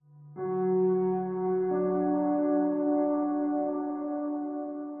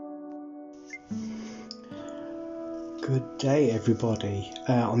Good day, everybody.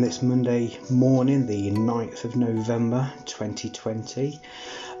 On this Monday morning, the 9th of November 2020.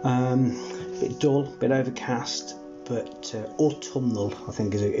 Bit dull, bit overcast, but autumnal, I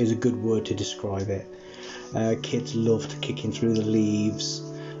think, is a good word to describe it. Kids loved kicking through the leaves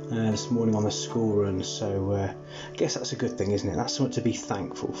this morning on the school run, so I guess that's a good thing, isn't it? That's something to be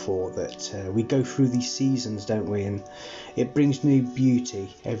thankful for, that we go through these seasons, don't we? And it brings new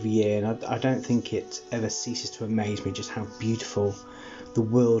beauty every year, and I don't think it ever ceases to amaze me just how beautiful the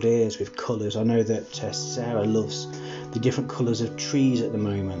world is with colours. I know that Sarah loves the different colours of trees at the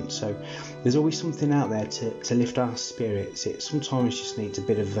moment, so there's always something out there to lift our spirits. It sometimes just needs a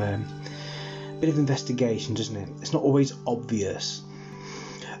bit of investigation, doesn't it? It's not always obvious.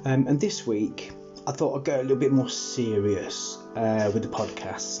 And this week I thought I'd go a little bit more serious with the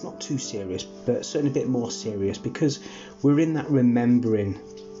podcast. Not too serious, but certainly a bit more serious, because we're in that remembering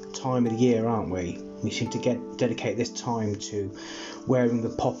time of the year, aren't we? We seem to dedicate this time to wearing the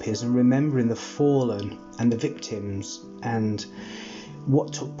poppies and remembering the fallen and the victims and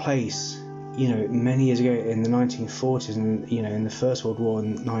what took place, many years ago in the 1940s and, in the First World War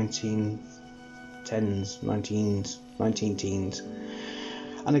in 19 teens.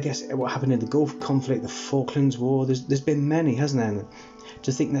 And I guess what happened in the Gulf conflict, the Falklands War, there's been many, hasn't there?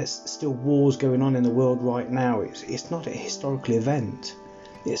 To think there's still wars going on in the world right now, it's not a historical event,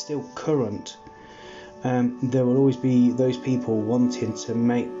 it's still current. There will always be those people wanting to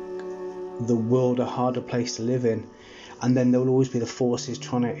make the world a harder place to live in, and then there will always be the forces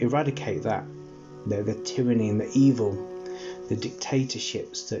trying to eradicate that, the tyranny and the evil, the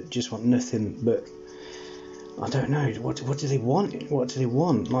dictatorships that just want nothing but, I don't know, what do they want? What do they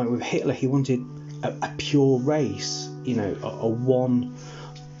want? Like with Hitler, he wanted a pure race, a one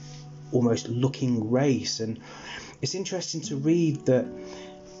almost looking race. And it's interesting to read that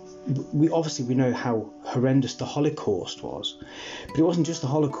we know how horrendous the Holocaust was, but it wasn't just the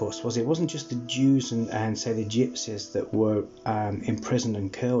Holocaust, was it? It wasn't just the Jews and say the Gypsies that were imprisoned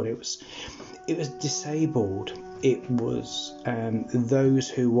and killed. It was disabled. It was those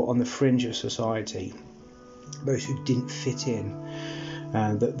who were on the fringe of society, those who didn't fit in,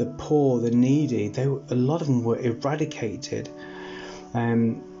 the poor, the needy. A lot of them were eradicated.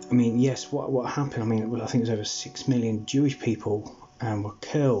 Yes, what happened? I think it was over 6 million Jewish people were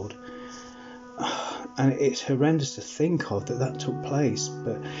killed, and it's horrendous to think of that took place.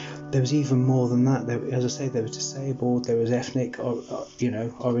 But there was even more than that. As I say, there was disabled, there was ethnic,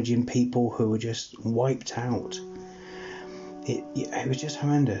 origin people who were just wiped out. It was just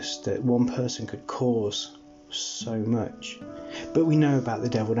horrendous that one person could cause so much. But we know about the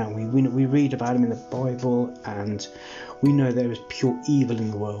devil, don't we? We read about him in the Bible, and we know there is pure evil in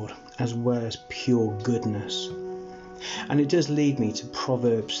the world as well as pure goodness. And it does lead me to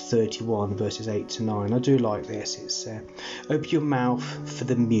Proverbs 31 verses 8 to 9. I do like this. It's open your mouth for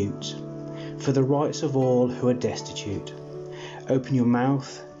the mute, for the rights of all who are destitute. Open your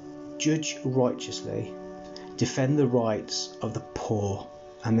mouth, judge righteously, defend the rights of the poor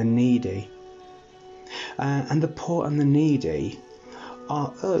and the needy. And the poor and the needy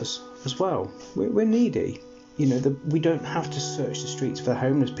are us as well. We're needy. We don't have to search the streets for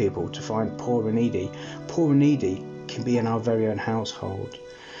homeless people to find poor and needy. Poor and needy can be in our very own household.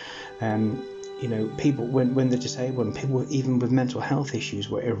 People when they're disabled, and people even with mental health issues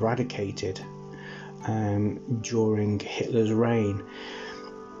were eradicated during Hitler's reign.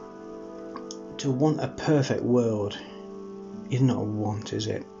 To want a perfect world is not a want, is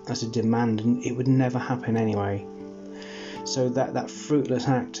it? That's a demand, and it would never happen anyway. So that fruitless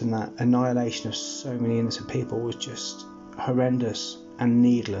act and that annihilation of so many innocent people was just horrendous and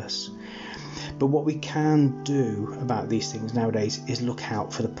needless. But what we can do about these things nowadays is look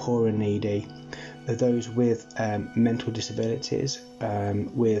out for the poor and needy, those with mental disabilities,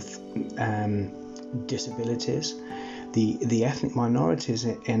 with disabilities, the ethnic minorities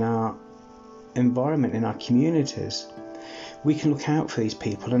in our environment, in our communities. We can look out for these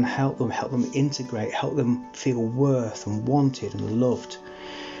people and help them integrate, help them feel worth and wanted and loved.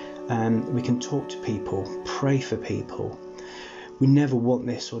 We can talk to people, pray for people. We never want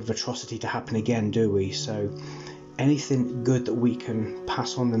this sort of atrocity to happen again, do we? So anything good that we can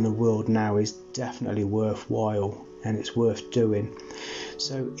pass on in the world now is definitely worthwhile, and it's worth doing.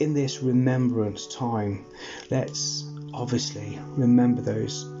 So in this remembrance time, let's obviously remember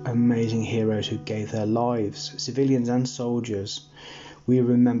those amazing heroes who gave their lives, civilians and soldiers. We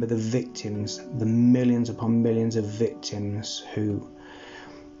remember the victims, the millions upon millions of victims who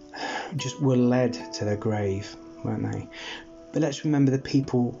just were led to their grave, weren't they? But let's remember the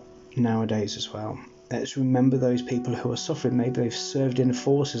people nowadays as well. Let's remember those people who are suffering. Maybe they've served in the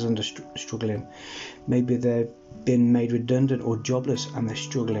forces and are struggling. Maybe they've been made redundant or jobless and they're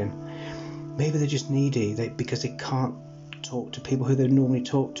struggling. Maybe they're just needy because they can't talk to people who they normally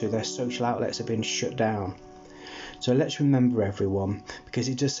talk to. Their social outlets have been shut down. So let's remember everyone, because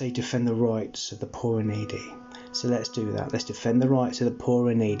it does say defend the rights of the poor and needy. So let's do that. Let's defend the rights of the poor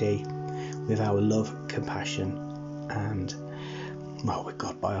and needy with our love, compassion, and, well, with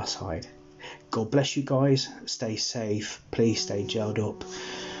God by our side. God bless you guys. Stay safe. Please stay gelled up,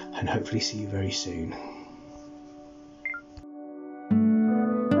 and hopefully see you very soon.